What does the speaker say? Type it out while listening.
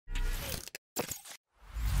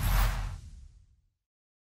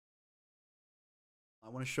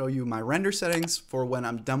want to show you my render settings for when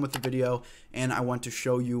I'm done with the video, and I want to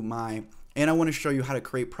show you how to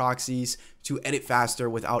create proxies to edit faster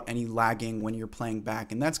without any lagging when you're playing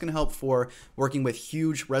back. And that's going to help for working with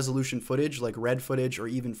huge resolution footage like red footage or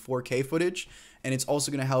even 4K footage. And it's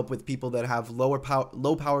also going to help with people that have low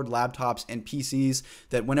powered laptops and PCs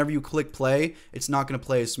that whenever you click play, it's not going to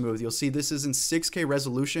play as smooth. You'll see this is in 6K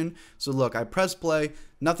resolution. So look, I press play,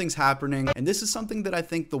 nothing's happening. And this is something that I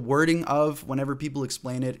think the wording of whenever people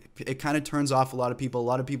explain it, it kind of turns off a lot of people. A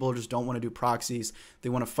lot of people just don't want to do proxies. They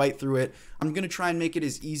want to fight through it. I'm going to try and make it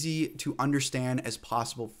as easy to understand as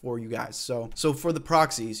possible for you guys. So for the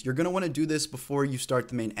proxies, you're going to want to do this before you start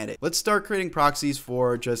the main edit. Let's start creating proxies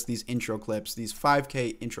for just these intro clips, these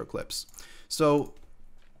 5K intro clips. So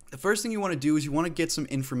the first thing you want to do is you want to get some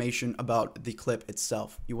information about the clip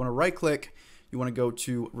itself. You want to right click, you want to go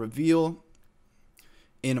to reveal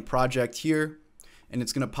in a project here, and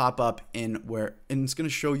it's going to pop up and it's going to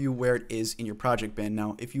show you where it is in your project bin.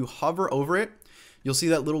 Now, if you hover over it, you'll see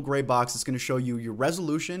that little gray box. It's going to show you your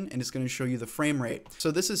resolution, and it's going to show you the frame rate.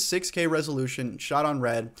 So this is 6K resolution shot on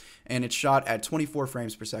red, and it's shot at 24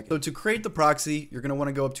 frames per second. So to create the proxy, you're going to want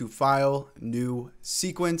to go up to File, New,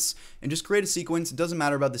 Sequence, and just create a sequence. It doesn't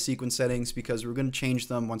matter about the sequence settings because we're going to change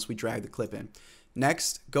them once we drag the clip in.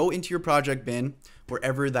 Next, go into your project bin,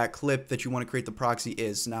 wherever that clip that you want to create the proxy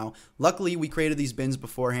is. Now, luckily we created these bins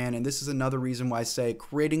beforehand, and this is another reason why I say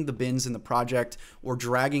creating the bins in the project or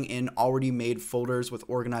dragging in already made folders with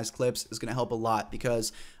organized clips is going to help a lot,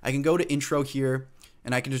 because I can go to intro here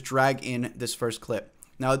and I can just drag in this first clip.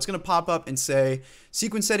 Now it's going to pop up and say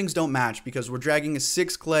sequence settings don't match because we're dragging a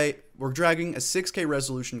 6K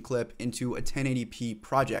resolution clip into a 1080p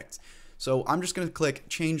project. So I'm just going to click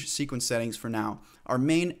change sequence settings for now. Our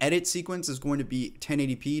main edit sequence is going to be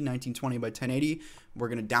 1080p, 1920 by 1080. We're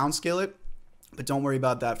going to downscale it, but don't worry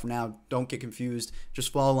about that for now. Don't get confused.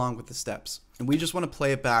 Just follow along with the steps. And we just want to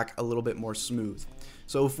play it back a little bit more smooth.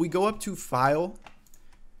 So if we go up to File,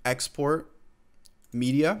 Export,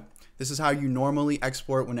 Media, this is how you normally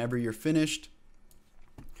export whenever you're finished.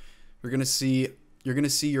 You're going to see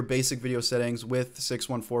your basic video settings, width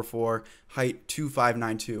 6144, height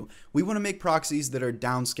 2592. We want to make proxies that are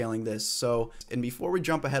downscaling this. So, and before we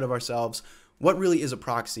jump ahead of ourselves, what really is a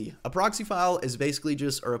proxy? A proxy file is basically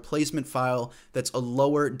just a replacement file that's a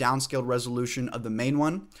lower downscaled resolution of the main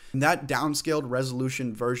one. And that downscaled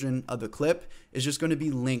resolution version of the clip is just going to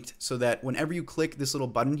be linked so that whenever you click this little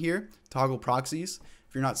button here, toggle proxies,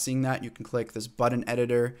 if you're not seeing that, you can click this button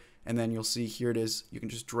editor, and then you'll see here it is. You can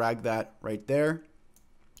just drag that right there.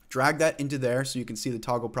 Drag that into there so you can see the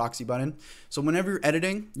toggle proxy button. So whenever you're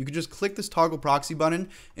editing, you can just click this toggle proxy button and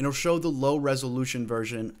it'll show the low resolution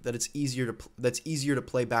version that's easier to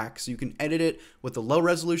play back. So you can edit it with the low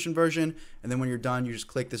resolution version, and then when you're done, you just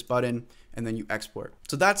click this button and then you export.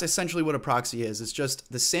 So that's essentially what a proxy is. It's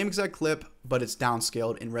just the same exact clip, but it's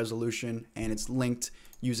downscaled in resolution and it's linked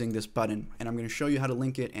using this button. And I'm going to show you how to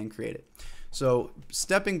link it and create it. So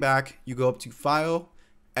stepping back, you go up to File,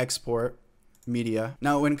 Export, Media.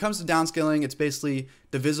 Now, when it comes to downscaling, it's basically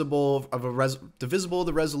divisible of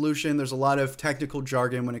the resolution. There's a lot of technical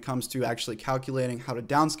jargon when it comes to actually calculating how to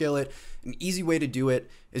downscale it. An easy way to do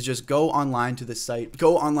it is just go online to the site.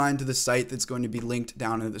 Go online to the site that's going to be linked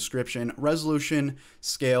down in the description. Resolution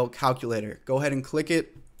Scale Calculator. Go ahead and click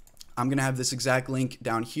it. I'm going to have this exact link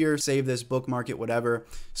down here. Save this, bookmark it, whatever.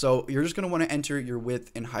 So you're just going to want to enter your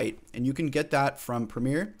width and height, and you can get that from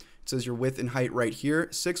Premiere. It says your width and height right here,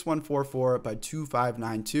 6144 by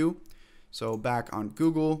 2592. So back on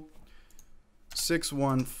Google,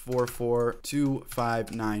 6144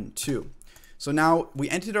 2592. So now we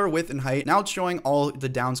entered our width and height. Now it's showing all the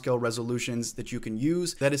downscale resolutions that you can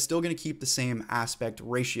use. That is still going to keep the same aspect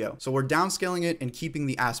ratio. So we're downscaling it and keeping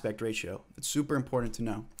the aspect ratio. It's super important to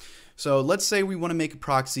know. So let's say we want to make a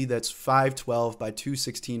proxy that's 512 by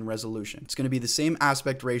 216 resolution. It's going to be the same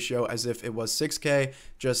aspect ratio as if it was 6K,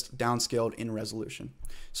 just downscaled in resolution.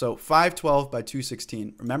 So 512 by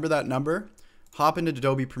 216. Remember that number? Hop into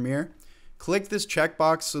Adobe Premiere. Click this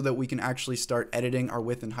checkbox so that we can actually start editing our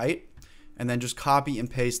width and height. And then just copy and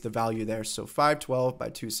paste the value there. So 512 by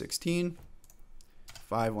 216,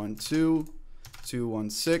 512,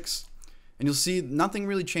 216. And you'll see nothing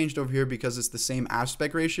really changed over here because it's the same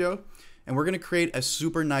aspect ratio. And we're going to create a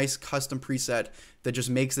super nice custom preset that just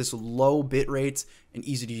makes this low bit rate and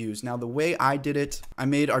easy to use. Now, the way I did it, I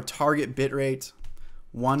made our target bit rate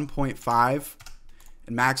 1.5.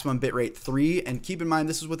 and maximum bitrate 3. And keep in mind,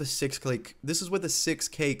 this is with a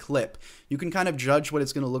 6K clip. You can kind of judge what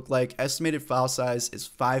it's going to look like. Estimated file size is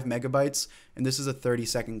 5 megabytes, and this is a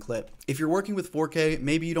 30-second clip. If you're working with 4K,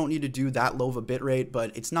 maybe you don't need to do that low of a bitrate,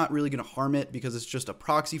 but it's not really going to harm it because it's just a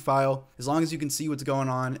proxy file. As long as you can see what's going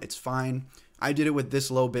on, it's fine. I did it with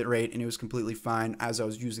this low bitrate and it was completely fine as I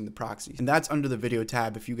was using the proxy. And that's under the video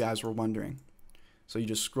tab if you guys were wondering. So you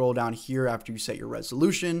just scroll down here after you set your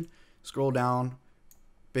resolution, scroll down,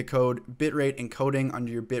 bitcode, bitrate encoding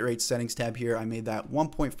under your bitrate settings tab here. I made that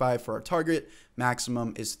 1.5 for our target,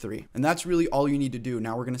 maximum is 3. And that's really all you need to do.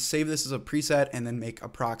 Now we're gonna save this as a preset and then make a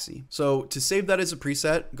proxy. So to save that as a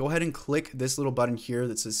preset, go ahead and click this little button here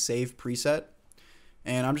that says save preset.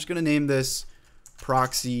 And I'm just gonna name this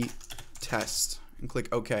proxy test and click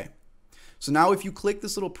OK. So now if you click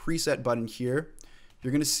this little preset button here,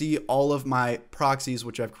 you're going to see all of my proxies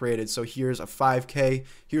which I've created. So here's a 5K,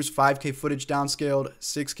 here's 5K footage downscaled,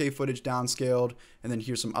 6K footage downscaled, and then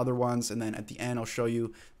here's some other ones. And then at the end, I'll show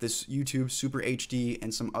you this YouTube Super HD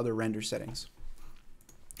and some other render settings.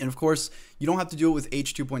 And of course, you don't have to do it with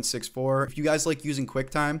H.2.64. If you guys like using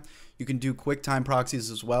QuickTime, you can do QuickTime proxies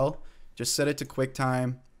as well. Just set it to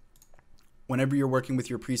QuickTime. Whenever you're working with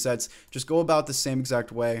your presets, just go about the same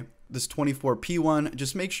exact way. This 24p one,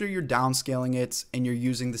 just make sure you're downscaling it and you're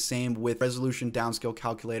using the same width resolution downscale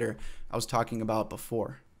calculator I was talking about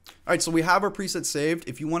before. All right, so we have our preset saved.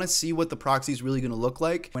 If you want to see what the proxy is really going to look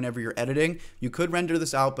like whenever you're editing, you could render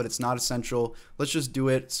this out, but it's not essential. Let's just do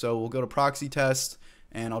it. So we'll go to proxy test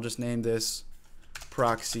and I'll just name this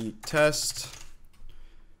proxy test.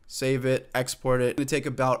 Save it, export it. It's going to take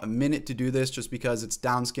about a minute to do this just because it's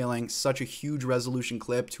downscaling such a huge resolution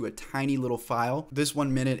clip to a tiny little file. This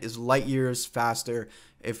 1 minute is light years faster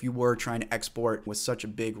if you were trying to export with such a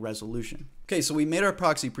big resolution. Okay, so we made our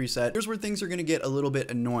proxy preset. Here's where things are going to get a little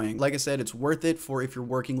bit annoying. Like I said, it's worth it for if you're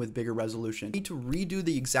working with bigger resolution. You need to redo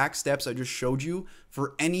the exact steps I just showed you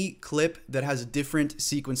for any clip that has different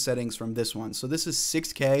sequence settings from this one. So this is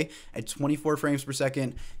 6K at 24 frames per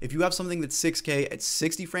second. If you have something that's 6K at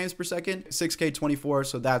 60 frames per second, 6K 24,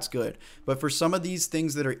 so that's good. But for some of these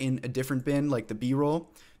things that are in a different bin, like the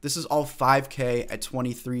B-roll, this is all 5K at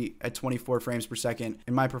 24 frames per second.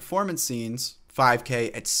 In my performance scenes,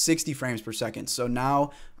 5K at 60 frames per second. So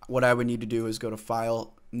now what I would need to do is go to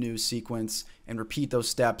File, New Sequence, and repeat those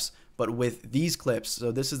steps, but with these clips.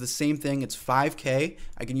 So this is the same thing. It's 5K.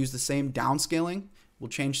 I can use the same downscaling. We'll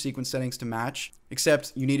change sequence settings to match,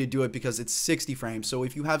 except you need to do it because it's 60 frames. So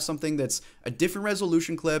if you have something that's a different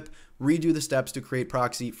resolution clip, redo the steps to create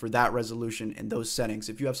proxy for that resolution in those settings.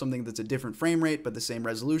 If you have something that's a different frame rate but the same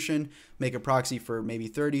resolution, make a proxy for maybe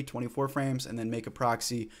 30, 24 frames, and then make a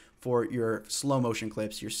proxy for your slow motion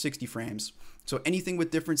clips, your 60 frames. So anything with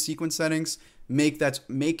different sequence settings, make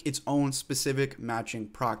its own specific matching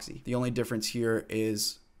proxy. The only difference here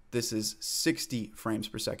is this is 60 frames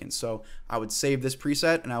per second. So I would save this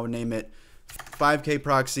preset and I would name it 5K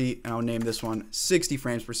proxy, and I would name this one 60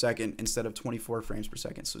 frames per second instead of 24 frames per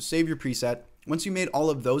second. So save your preset. Once you made all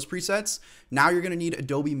of those presets, now you're going to need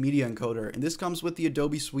Adobe Media Encoder. And this comes with the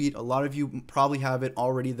Adobe Suite. A lot of you probably have it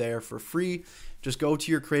already there for free. Just go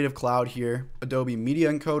to your Creative Cloud here, Adobe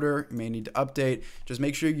Media Encoder. You may need to update. Just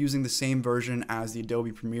make sure you're using the same version as the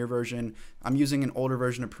Adobe Premiere version. I'm using an older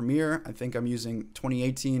version of Premiere. I think I'm using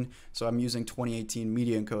 2018, so I'm using 2018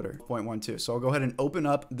 Media Encoder 0.12. So I'll go ahead and open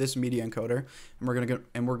up this Media Encoder, and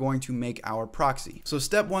we're going to make our proxy. So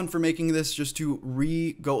step one for making this, just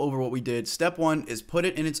to go over what we did. Step one is put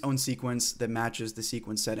it in its own sequence that matches the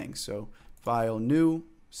sequence settings. So File, New,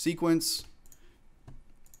 Sequence,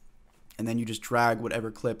 and then you just drag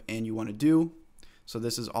whatever clip in you want to do. So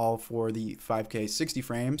this is all for the 5K 60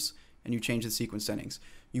 frames, and you change the sequence settings.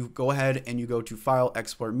 You go ahead and you go to File,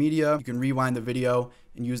 Export Media. You can rewind the video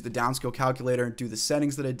and use the downscale calculator and do the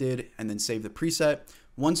settings that I did, and then save the preset.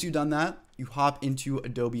 Once you've done that, you hop into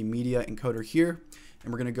Adobe Media Encoder here,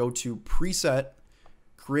 and we're going to go to Preset,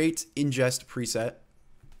 Create Ingest Preset.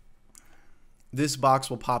 This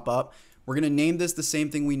box will pop up. We're going to name this the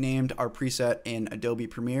same thing we named our preset in Adobe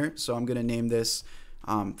Premiere. So I'm going to name this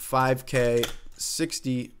 5K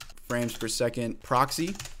 60 frames per second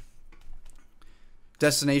proxy.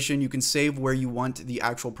 Destination, you can save where you want the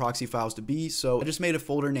actual proxy files to be. So I just made a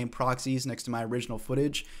folder named proxies next to my original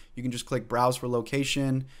footage. You can just click browse for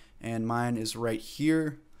location, and mine is right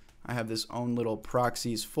here. I have this own little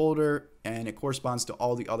proxies folder, and it corresponds to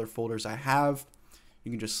all the other folders I have.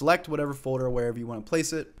 You can just select whatever folder wherever you want to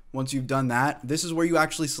place it. Once you've done that, this is where you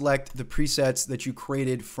actually select the presets that you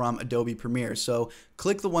created from Adobe Premiere. So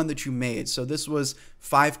click the one that you made. So this was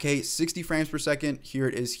 5K 60 frames per second. Here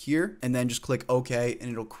it is here. And then just click OK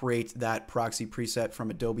and it'll create that proxy preset from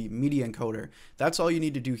Adobe Media Encoder. That's all you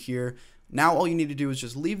need to do here. Now all you need to do is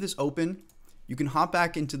just leave this open. You can hop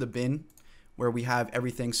back into the bin where we have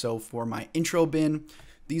everything. So for my intro bin,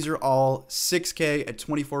 these are all 6K at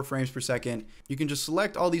 24 frames per second. You can just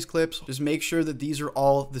select all these clips. Just make sure that these are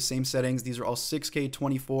all the same settings. These are all 6K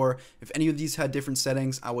 24. If any of these had different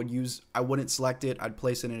settings, I wouldn't select it. I'd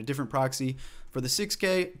place it in a different proxy. For the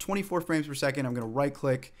 6K 24 frames per second, I'm going to right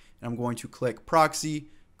click and I'm going to click Proxy,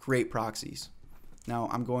 Create Proxies. Now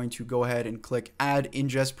I'm going to go ahead and click Add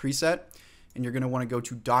Ingest Preset, and you're going to want to go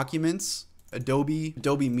to Documents, Adobe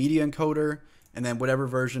Media Encoder, and then whatever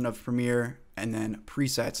version of Premiere, and then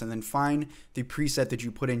presets, and then find the preset that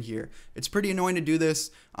you put in here. It's pretty annoying to do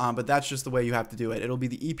this, but that's just the way you have to do it. It'll be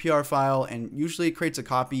the EPR file, and usually it creates a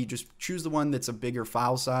copy. Just choose the one that's a bigger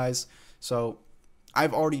file size. So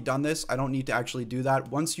I've already done this. I don't need to actually do that.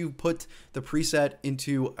 Once you put the preset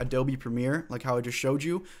into Adobe Premiere, like how I just showed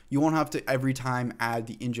you, you won't have to every time add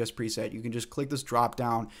the ingest preset. You can just click this drop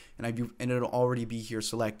down and it'll already be here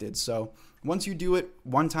selected. So once you do it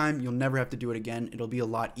one time, you'll never have to do it again. It'll be a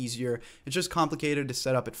lot easier. It's just complicated to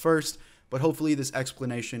set up at first, but hopefully this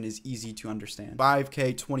explanation is easy to understand.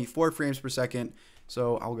 5K 24 frames per second.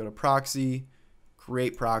 So I'll go to Proxy,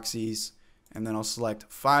 Create Proxies, and then I'll select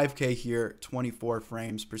 5K here, 24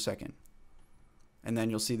 frames per second. And then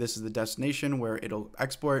you'll see this is the destination where it'll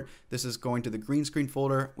export. This is going to the green screen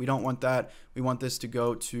folder. We don't want that. We want this to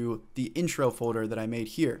go to the intro folder that I made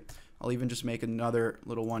here. I'll even just make another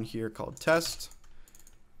little one here called test.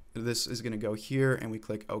 This is going to go here and we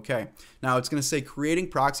click OK. Now it's going to say creating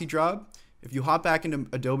proxy job. If you hop back into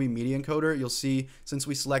Adobe Media Encoder, you'll see since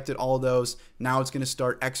we selected all of those, now it's going to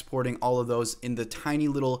start exporting all of those in the tiny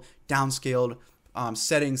little downscaled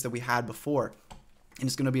settings that we had before. And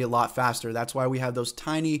it's going to be a lot faster. That's why we have those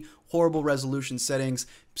tiny, horrible resolution settings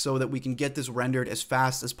so that we can get this rendered as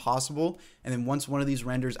fast as possible. And then once one of these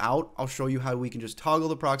renders out, I'll show you how we can just toggle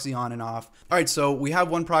the proxy on and off. All right, so we have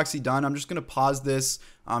one proxy done. I'm just going to pause this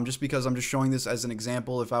just because I'm just showing this as an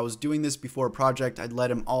example. If I was doing this before a project, I'd let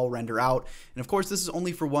them all render out. And of course, this is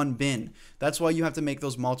only for one bin. That's why you have to make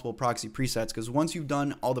those multiple proxy presets, because once you've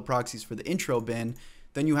done all the proxies for the intro bin,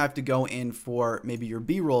 then you have to go in for maybe your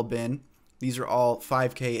B-roll bin. These are all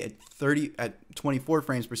 5K at 24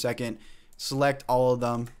 frames per second. Select all of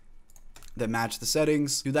them that match the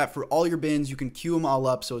settings. Do that for all your bins. You can queue them all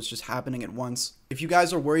up so it's just happening at once. If you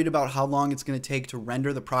guys are worried about how long it's going to take to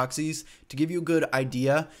render the proxies, to give you a good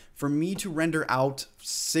idea, for me to render out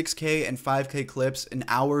 6K and 5K clips, an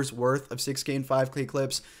hour's worth of 6K and 5K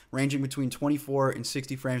clips, ranging between 24 and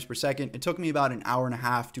 60 frames per second, it took me about an hour and a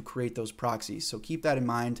half to create those proxies. So keep that in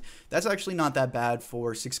mind. That's actually not that bad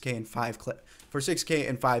for 6K and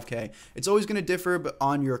 5K. It's always going to differ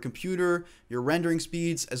on your computer, your rendering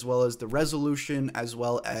speeds, as well as the resolution, as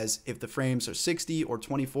well as if the frames are 60 or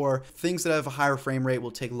 24. Things that have a higher frame rate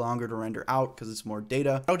will take longer to render out because it's more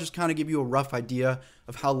data. I'll just kind of give you a rough idea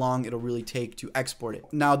of how long it'll really take to export it.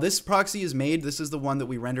 Now this proxy is made. This is the one that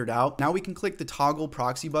we rendered out. Now we can click the toggle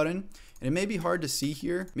proxy button. And it may be hard to see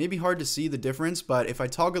here, maybe hard to see the difference, but if I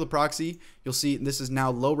toggle the proxy, you'll see this is now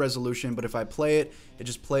low resolution, but if I play it, it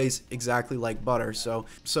just plays exactly like butter. So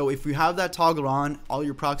if you have that toggled on, all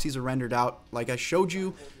your proxies are rendered out. Like I showed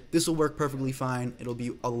you, this will work perfectly fine. It'll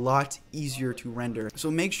be a lot easier to render.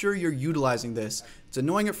 So make sure you're utilizing this. It's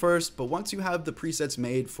annoying at first, but once you have the presets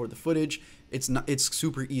made for the footage, it's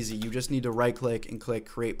super easy. You just need to right click and click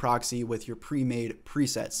create proxy with your pre-made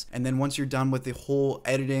presets. And then once you're done with the whole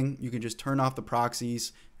editing, you can just turn off the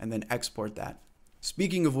proxies and then export that.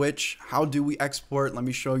 Speaking of which, how do we export? Let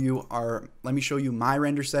me show you my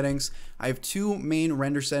render settings. I have two main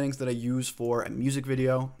render settings that I use for a music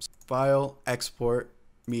video. File, export,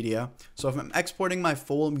 media. So if I'm exporting my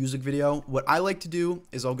full music video, what I like to do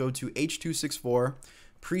is I'll go to H.264,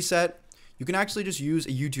 preset. You can actually just use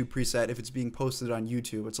a YouTube preset if it's being posted on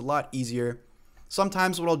YouTube. It's a lot easier.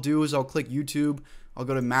 Sometimes what I'll do is I'll click YouTube, I'll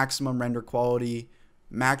go to maximum render quality,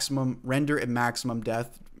 maximum render and maximum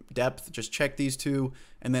depth, just check these two.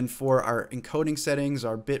 And then for our encoding settings,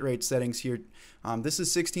 our bitrate settings here, this is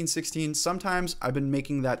 1616. Sometimes I've been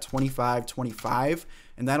making that 2525,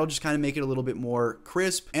 and that'll just kind of make it a little bit more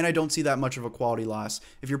crisp, and I don't see that much of a quality loss.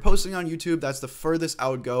 If you're posting on YouTube, that's the furthest I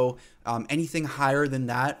would go. Anything higher than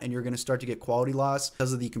that, and you're going to start to get quality loss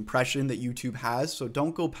because of the compression that YouTube has, so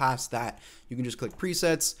don't go past that. You can just click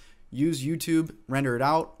presets, use YouTube, render it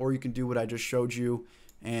out, or you can do what I just showed you,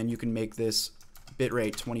 and you can make this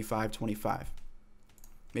bitrate 2525.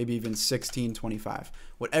 Maybe even 1625.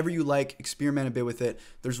 Whatever you like, experiment a bit with it.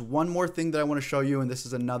 There's one more thing that I want to show you, and this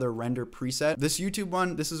is another render preset. This YouTube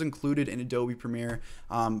one, this is included in Adobe Premiere.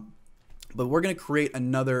 But we're going to create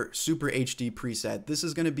another Super HD preset. This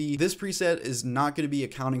preset is not going to be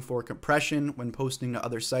accounting for compression when posting to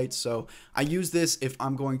other sites. So I use this if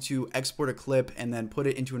I'm going to export a clip and then put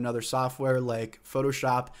it into another software like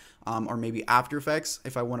Photoshop or maybe After Effects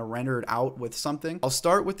if I want to render it out with something. I'll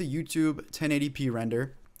start with the YouTube 1080p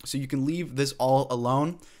render. So you can leave this all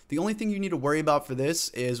alone. The only thing you need to worry about for this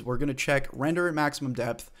is we're going to check render at maximum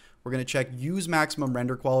depth. We're going to check use maximum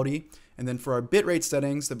render quality. And then for our bitrate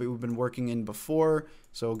settings that we've been working in before,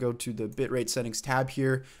 so go to the bitrate settings tab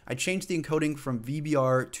here. I changed the encoding from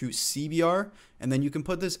VBR to CBR, and then you can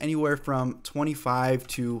put this anywhere from 25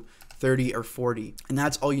 to 30 or 40. And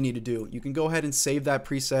that's all you need to do. You can go ahead and save that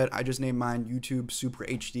preset. I just named mine YouTube Super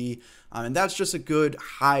HD. And that's just a good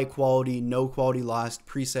high quality, no quality lost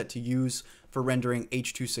preset to use for rendering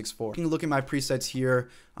H.264. You can look at my presets here.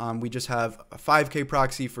 We just have a 5K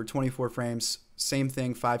proxy for 24 frames. Same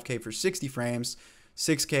thing, 5K for 60 frames.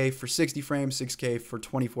 6K for 60 frames, 6K for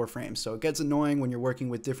 24 frames. So it gets annoying when you're working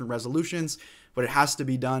with different resolutions, but it has to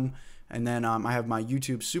be done. And then I have my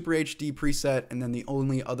YouTube Super HD preset, and then the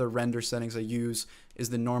only other render settings I use is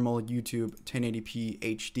the normal YouTube 1080p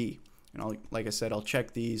HD. And like I said, I'll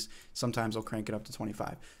check these. Sometimes I'll crank it up to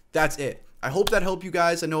 25. That's it. I hope that helped you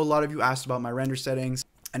guys. I know a lot of you asked about my render settings.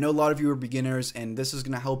 I know a lot of you are beginners, and this is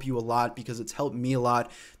going to help you a lot because it's helped me a lot.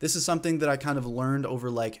 This is something that I kind of learned over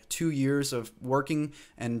like 2 years of working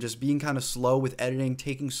and just being kind of slow with editing,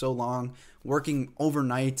 taking so long, working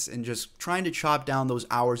overnight and just trying to chop down those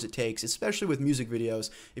hours it takes, especially with music videos.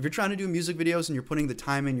 If you're trying to do music videos and you're putting the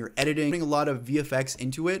time in, you're editing, putting a lot of VFX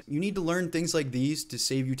into it, you need to learn things like these to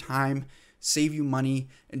save you time, save you money,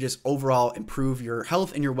 and just overall improve your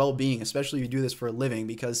health and your well-being, especially if you do this for a living,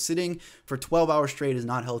 because sitting for 12 hours straight is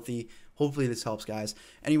not healthy. Hopefully this helps, guys.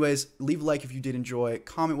 Anyways, leave a like if you did enjoy.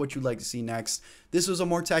 Comment what you'd like to see next. This was a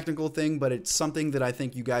more technical thing, but it's something that I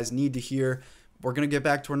think you guys need to hear. We're going to get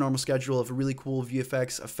back to our normal schedule of really cool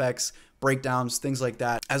VFX, effects, breakdowns, things like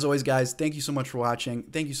that. As always, guys, thank you so much for watching.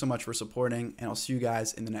 Thank you so much for supporting, and I'll see you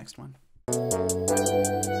guys in the next one.